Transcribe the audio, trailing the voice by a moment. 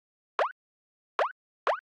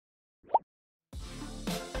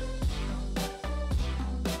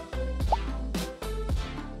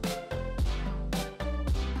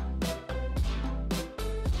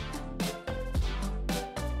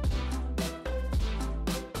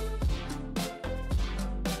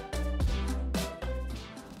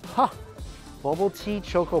Huh, bubble tea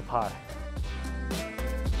choco pie.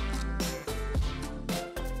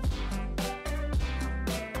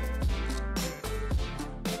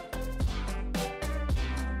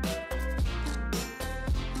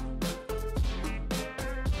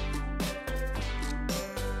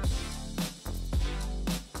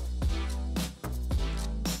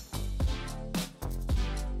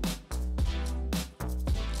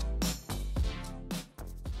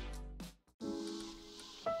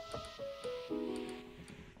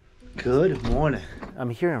 Good morning. I'm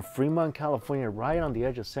here in Fremont, California, right on the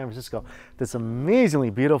edge of San Francisco. This amazingly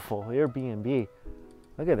beautiful Airbnb.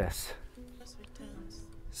 Look at this.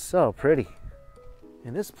 So pretty.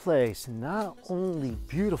 And this place, not only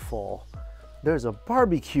beautiful, there's a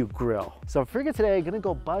barbecue grill. So I figured today I'm gonna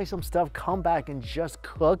go buy some stuff, come back and just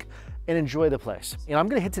cook and enjoy the place. And I'm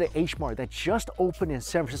gonna head to the H-mart that just opened in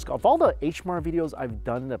San Francisco. Of all the H-mart videos I've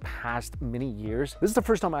done in the past many years, this is the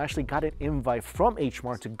first time I actually got an invite from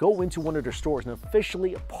H-mart to go into one of their stores and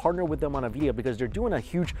officially partner with them on a video because they're doing a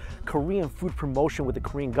huge Korean food promotion with the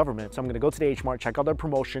Korean government. So I'm gonna go to the H-mart, check out their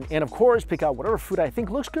promotion, and of course, pick out whatever food I think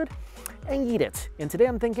looks good and eat it. And today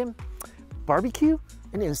I'm thinking barbecue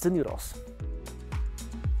and instant noodles.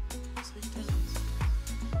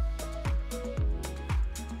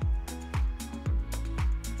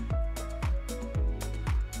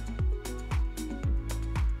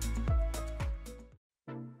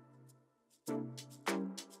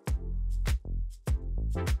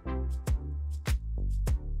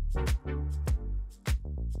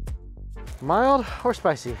 Mild or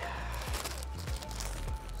spicy?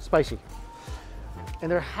 Spicy.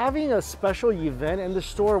 And they're having a special event in the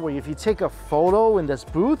store where if you take a photo in this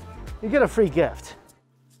booth, you get a free gift.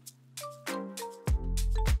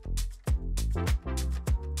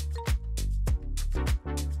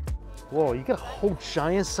 Whoa, you get a whole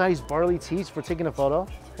giant sized barley teas for taking a photo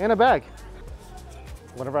and a bag.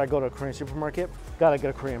 Whenever I go to a Korean supermarket, gotta get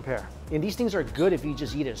a Korean pear. And these things are good if you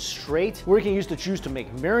just eat it straight, or you can use the juice to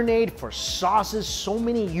make marinade, for sauces, so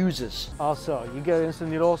many uses. Also, you get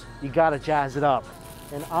instant noodles, you gotta jazz it up.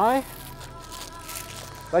 And I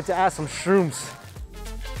like to add some shrooms.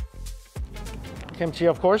 Kimchi,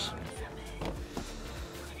 of course.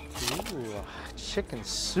 Ooh, chicken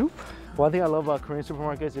soup. One thing I love about Korean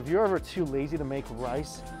supermarkets, if you're ever too lazy to make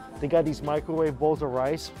rice, they got these microwave bowls of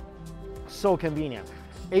rice. So convenient.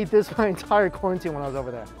 Ate this my entire quarantine when I was over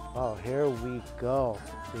there. Oh, here we go.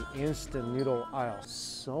 The instant noodle aisle.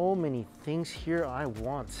 So many things here I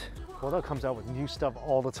want. Buena comes out with new stuff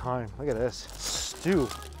all the time. Look at this. Stew.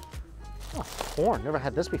 Oh, corn. Never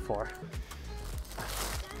had this before.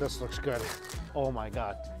 This looks good. Oh my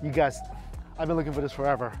God. You guys, I've been looking for this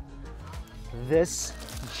forever. This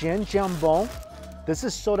jjambo. This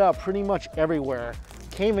is sold out pretty much everywhere.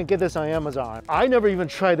 Can't even get this on Amazon. I never even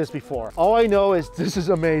tried this before. All I know is this is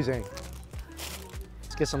amazing.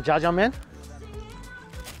 Let's get some jjajangmyeon.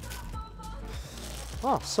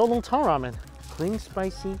 Oh, solongtang ramen. Clean,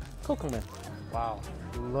 spicy coconut. Wow,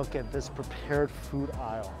 look at this prepared food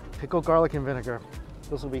aisle. Pickled garlic and vinegar.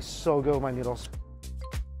 This will be so good with my noodles.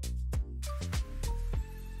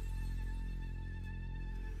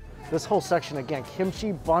 This whole section again,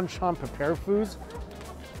 kimchi, banchan, prepared foods.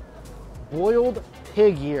 Boiled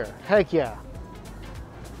pig ear, heck yeah.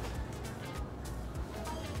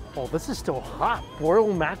 Oh, this is still hot.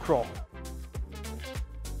 Boiled mackerel.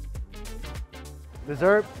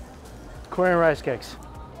 Dessert, Korean rice cakes.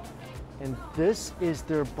 And this is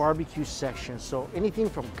their barbecue section. So anything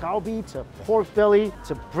from galbi to pork belly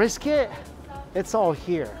to brisket, it's all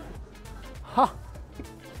here. Huh.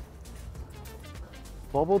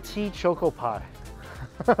 Bubble tea choco pie.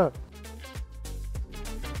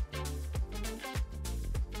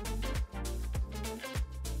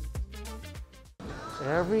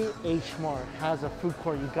 Every H-mart has a food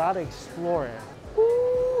court. You gotta explore it.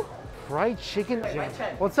 Woo! Fried chicken. Hey, Mike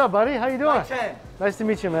Chen. What's up, buddy? How you doing? Mike Chen. Nice to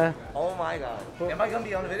meet you, man. Oh my God. Am I gonna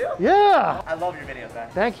be on the video? Yeah. I love your videos, man.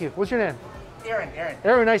 Thank you. What's your name? Aaron.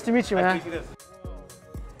 Aaron, nice to meet you, man. Nice to meet you.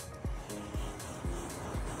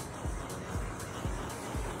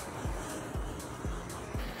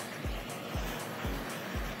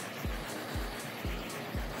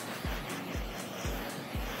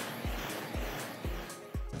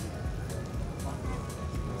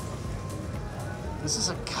 This is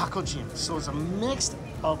a kakojin, so it's a mix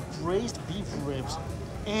of braised beef ribs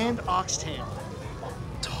and oxtail.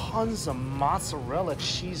 Tons of mozzarella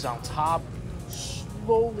cheese on top,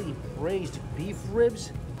 slowly braised beef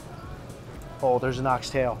ribs. Oh, there's an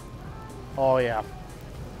oxtail. Oh yeah.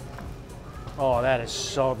 Oh, that is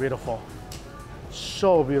so beautiful.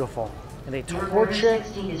 So beautiful. And they torch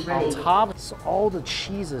it on top. So all the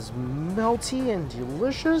cheese is melty and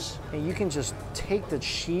delicious. And you can just take the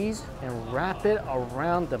cheese and wrap it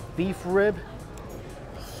around the beef rib.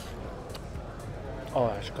 Oh,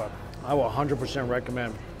 that's good. I will 100%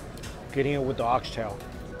 recommend getting it with the oxtail.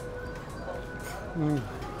 And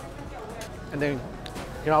then you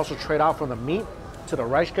can also trade out from the meat to the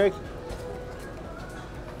rice cake.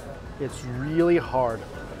 It's really hard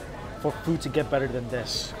for food to get better than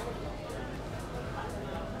this.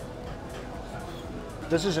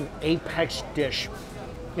 This is an apex dish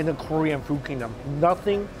in the Korean food kingdom.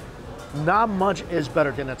 Not much is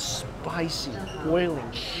better than a spicy,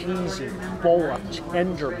 boiling, cheesy bowl of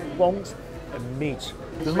tender bones and meats.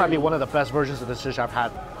 This might be one of the best versions of this dish I've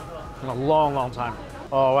had in a long, long time.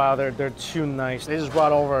 Oh wow, they're too nice. They just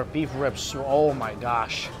brought over beef ribs. Oh my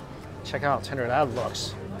gosh. Check out how tender that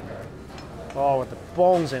looks. Oh, with the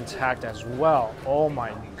bones intact as well. Oh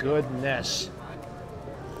my goodness.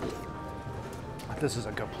 This is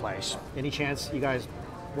a good place. Any chance you guys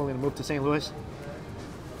willing to move to St. Louis?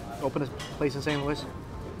 Open a place in St. Louis?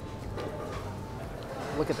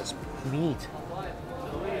 Look at this meat.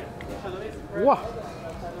 Whoa.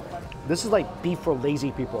 This is like beef for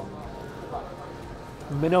lazy people.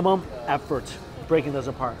 Minimum effort breaking this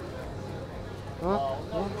apart.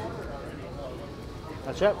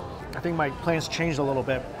 That's it. I think my plans changed a little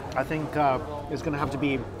bit. I think it's gonna have to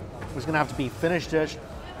be finished dish,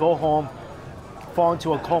 go home, fall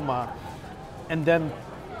into a coma, and then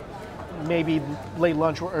maybe late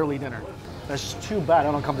lunch or early dinner. That's just too bad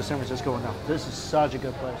I don't come to San Francisco enough. This is such a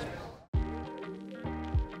good place.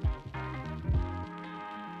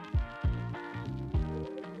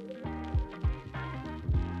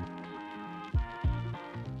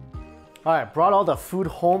 All right, brought all the food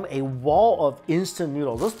home, a wall of instant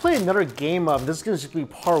noodles. Let's play another game of, this is gonna just be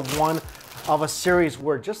part one of a series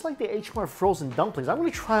where, just like the H-mart frozen dumplings, I'm gonna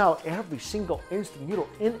try out every single instant noodle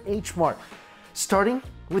in H-mart, starting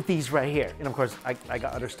with these right here. And of course, I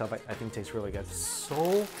got other stuff I think tastes really good.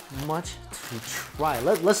 So much to try.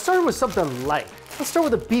 Let's start with something light. Let's start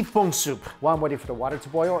with the beef bone soup. While I'm waiting for the water to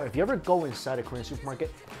boil, if you ever go inside a Korean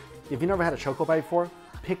supermarket, if you've never had a choco pie before,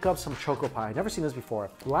 pick up some choco pie. I've never seen this before.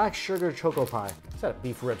 Black sugar choco pie. Is that a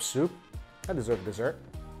beef rib soup? I deserve dessert.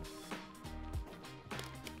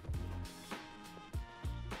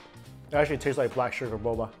 It actually tastes like black sugar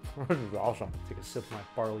boba. This is awesome. Take a sip of my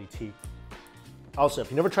barley tea. Also,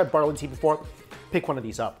 if you never tried barley tea before, pick one of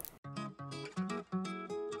these up.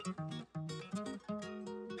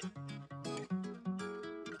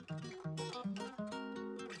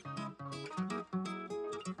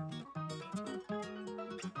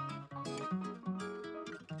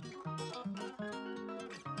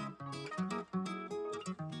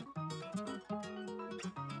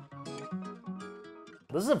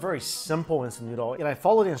 This is a very simple instant noodle, and I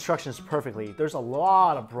followed the instructions perfectly. There's a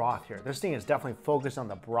lot of broth here. This thing is definitely focused on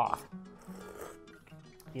the broth.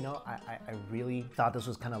 You know, I really thought this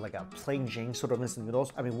was kind of like a plain Jane sort of instant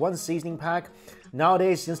noodles. I mean, one seasoning pack.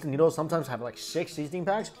 Nowadays, instant noodles sometimes have like 6 seasoning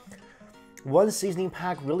packs. One seasoning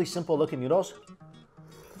pack, really simple looking noodles.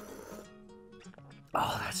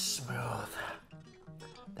 Oh, that's smooth.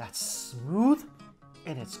 That's smooth,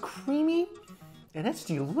 and it's creamy, and it's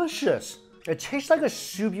delicious. It tastes like a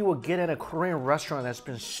soup you would get at a Korean restaurant that's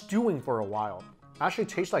been stewing for a while. Actually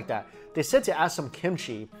tastes like that. They said to add some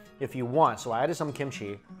kimchi if you want, so I added some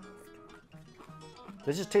kimchi.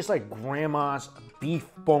 This just tastes like grandma's beef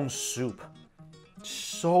bone soup.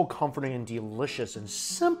 So comforting and delicious and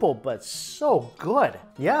simple, but so good.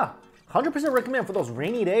 Yeah, 100% recommend for those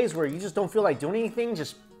rainy days where you just don't feel like doing anything,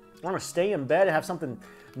 just want to stay in bed and have something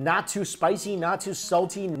not too spicy, not too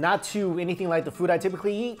salty, not too anything like the food I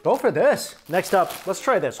typically eat. Go for this. Next up, let's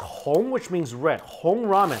try this. Hong, which means red. Hong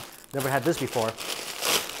ramen. Never had this before.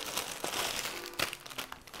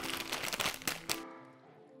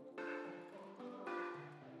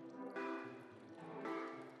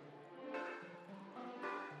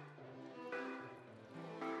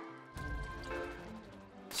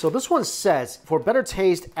 So this one says, for better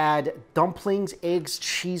taste, add dumplings, eggs,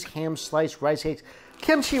 cheese, ham, sliced rice cakes,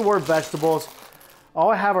 kimchi or vegetables. All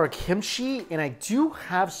I have are kimchi, and I do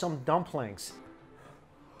have some dumplings.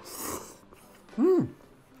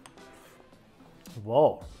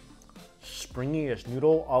 Whoa. Springiest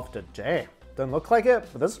noodle of the day. Doesn't look like it,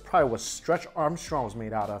 but this is probably what Stretch Armstrong was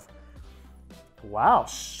made out of. Wow,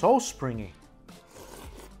 so springy.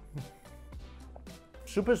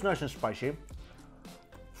 Soup is nice and spicy.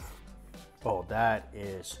 Oh, that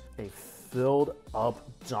is a filled up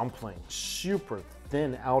dumpling. Super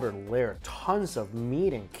thin outer layer. Tons of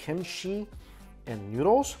meat and kimchi and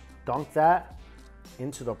noodles. Dunk that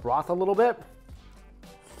into the broth a little bit.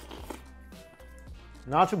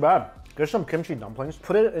 Not too bad. Get some kimchi dumplings,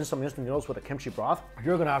 put it in some instant noodles with a kimchi broth.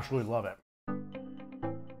 You're gonna actually love it.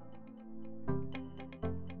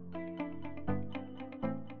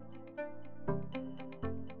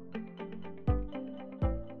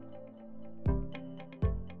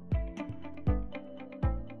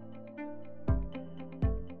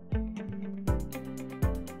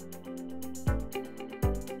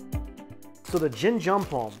 So the Jin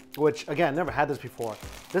Jumpo, which again, never had this before.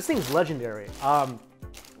 This thing's legendary.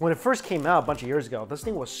 When it first came out a bunch of years ago, this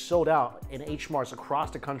thing was sold out in H-marts across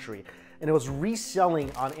the country, and it was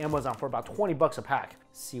reselling on Amazon for about 20 bucks a pack.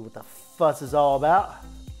 See what the fuss is all about.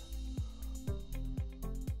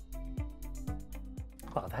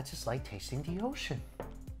 Well, that's just like tasting the ocean.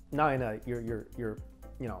 Not in a you're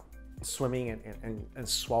you know, swimming and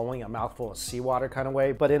swallowing a mouthful of seawater kind of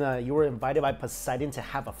way, but in a you were invited by Poseidon to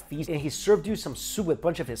have a feast and he served you some soup with a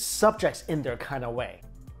bunch of his subjects in there kind of way.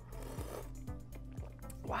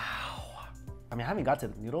 Wow. I mean, I haven't got to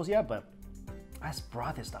the noodles yet, but this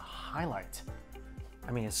broth is the highlight.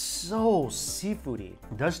 I mean, it's so seafoody.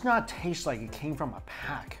 It does not taste like it came from a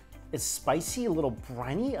pack. It's spicy, a little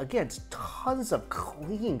briny. Again, it's tons of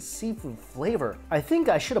clean seafood flavor. I think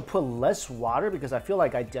I should have put less water because I feel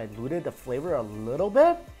like I diluted the flavor a little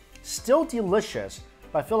bit. Still delicious,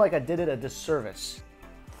 but I feel like I did it a disservice.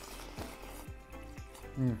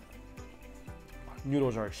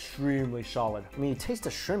 Noodles are extremely solid. I mean, you taste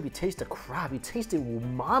the shrimp, you taste the crab, you taste the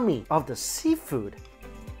umami of the seafood.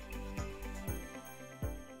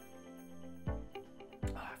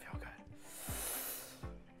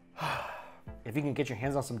 If you can get your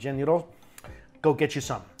hands on some Jin noodles, go get you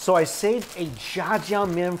some. So I saved a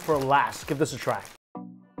jjajangmyeon for last. Give this a try.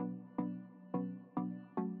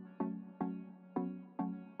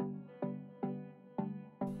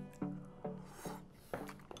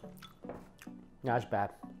 Nah, it's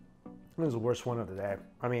bad. This is the worst one of the day.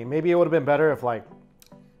 I mean, maybe it would have been better if like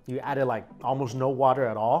you added like almost no water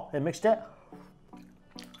at all and mixed it.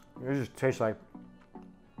 It just tastes like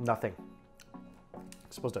nothing. I'm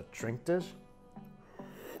supposed to drink this?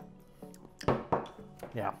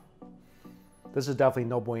 Yeah, this is definitely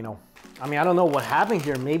no bueno. I mean, I don't know what happened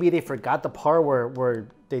here. Maybe they forgot the part where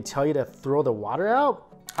they tell you to throw the water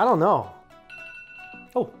out. I don't know.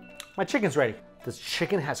 Oh, my chicken's ready. This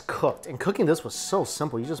chicken has cooked, and cooking this was so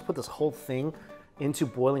simple. You just put this whole thing into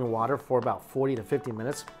boiling water for about 40 to 50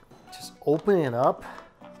 minutes. Just open it up.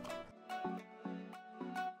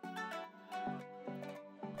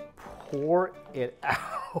 Pour it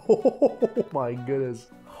out. Oh my goodness.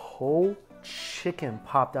 Whole chicken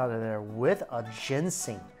popped out of there with a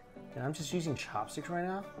ginseng. And I'm just using chopsticks right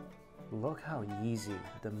now. Look how easy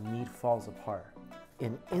the meat falls apart.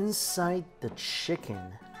 And inside the chicken,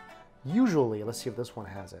 usually, let's see if this one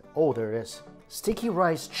has it. Oh, there it is. Sticky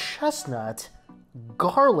rice, chestnut,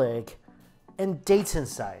 garlic, and dates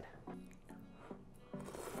inside.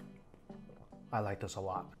 I like this a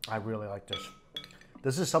lot. I really like this.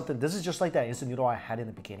 This is something, this is just like that instant noodle I had in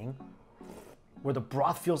the beginning, where the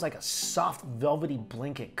broth feels like a soft velvety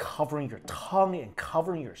blanket covering your tongue and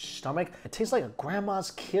covering your stomach. It tastes like a grandma's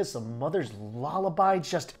kiss, a mother's lullaby.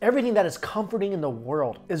 Just everything that is comforting in the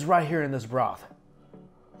world is right here in this broth.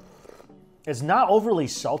 It's not overly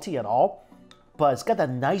salty at all, but it's got that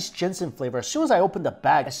nice ginseng flavor. As soon as I opened the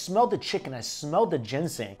bag, I smelled the chicken, I smelled the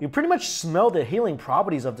ginseng. You pretty much smell the healing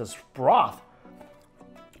properties of this broth.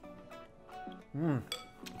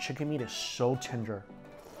 Chicken meat is so tender.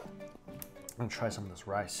 I'm gonna try some of this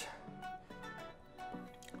rice.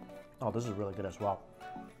 Oh, this is really good as well.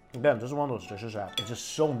 Again, this is one of those dishes that it's just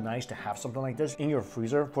so nice to have something like this in your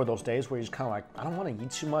freezer for those days where you're just kind of like, I don't want to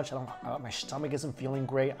eat too much. My stomach isn't feeling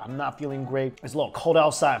great. I'm not feeling great. It's a little cold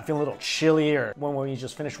outside. I'm feeling a little chilly. Or when you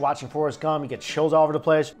just finish watching Forrest Gump, you get chills all over the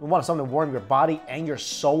place. You want something to warm your body and your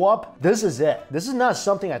soul up. This is it. This is not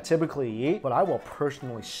something I typically eat, but I will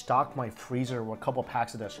personally stock my freezer with a couple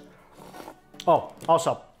packs of this. Oh,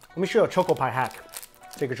 also, let me show you a choco pie hack.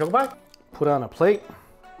 Take your choco pie, put it on a plate.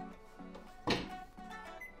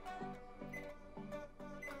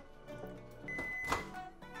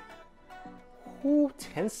 Ooh,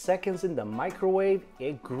 10 seconds in the microwave,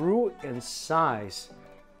 it grew in size.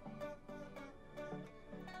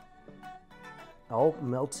 All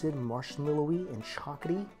melted marshmallowy and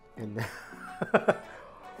chocolatey. And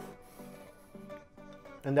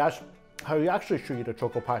that's how you actually should eat a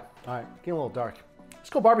choco pie. All right, getting a little dark. Let's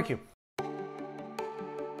go barbecue.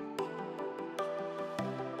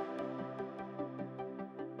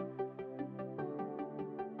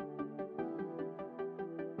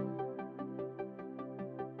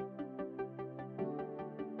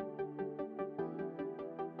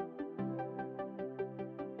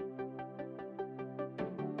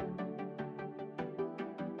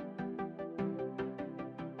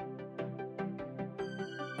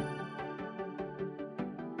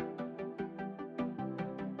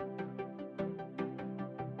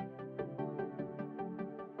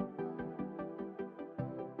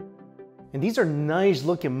 And these are nice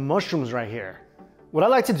looking mushrooms right here. What I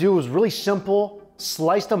like to do is really simple,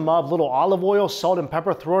 slice them up, little olive oil, salt and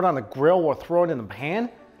pepper, throw it on the grill or throw it in the pan.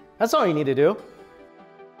 That's all you need to do.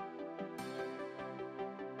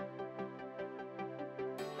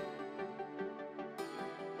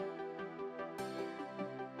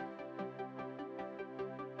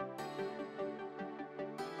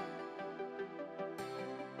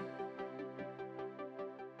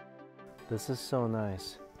 This is so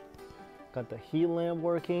nice. Got the heat lamp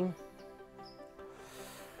working.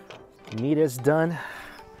 Meat is done.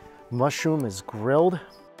 Mushroom is grilled.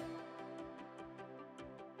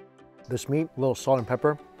 This meat, a little salt and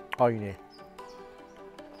pepper, all you need.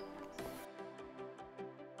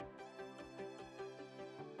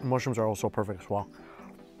 Mushrooms are also perfect as well.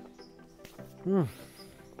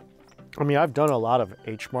 I mean, I've done a lot of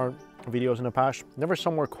H-mart videos in the past. Never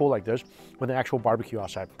somewhere cool like this with an actual barbecue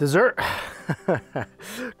outside. Dessert,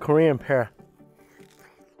 Korean pear.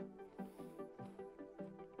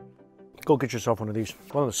 Go get yourself one of these.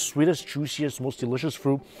 One of the sweetest, juiciest, most delicious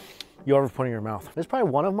fruit you ever put in your mouth. It's probably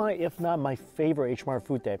one of my, if not my favorite H-mart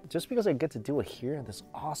food day, just because I get to do it here at this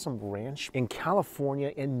awesome ranch in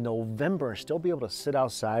California in November and still be able to sit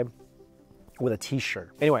outside with a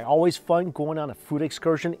t-shirt. Anyway, always fun going on a food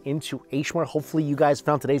excursion into H-mart. Hopefully you guys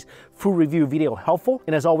found today's food review video helpful.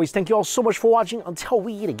 And as always, thank you all so much for watching. Until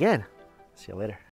we eat again, see you later.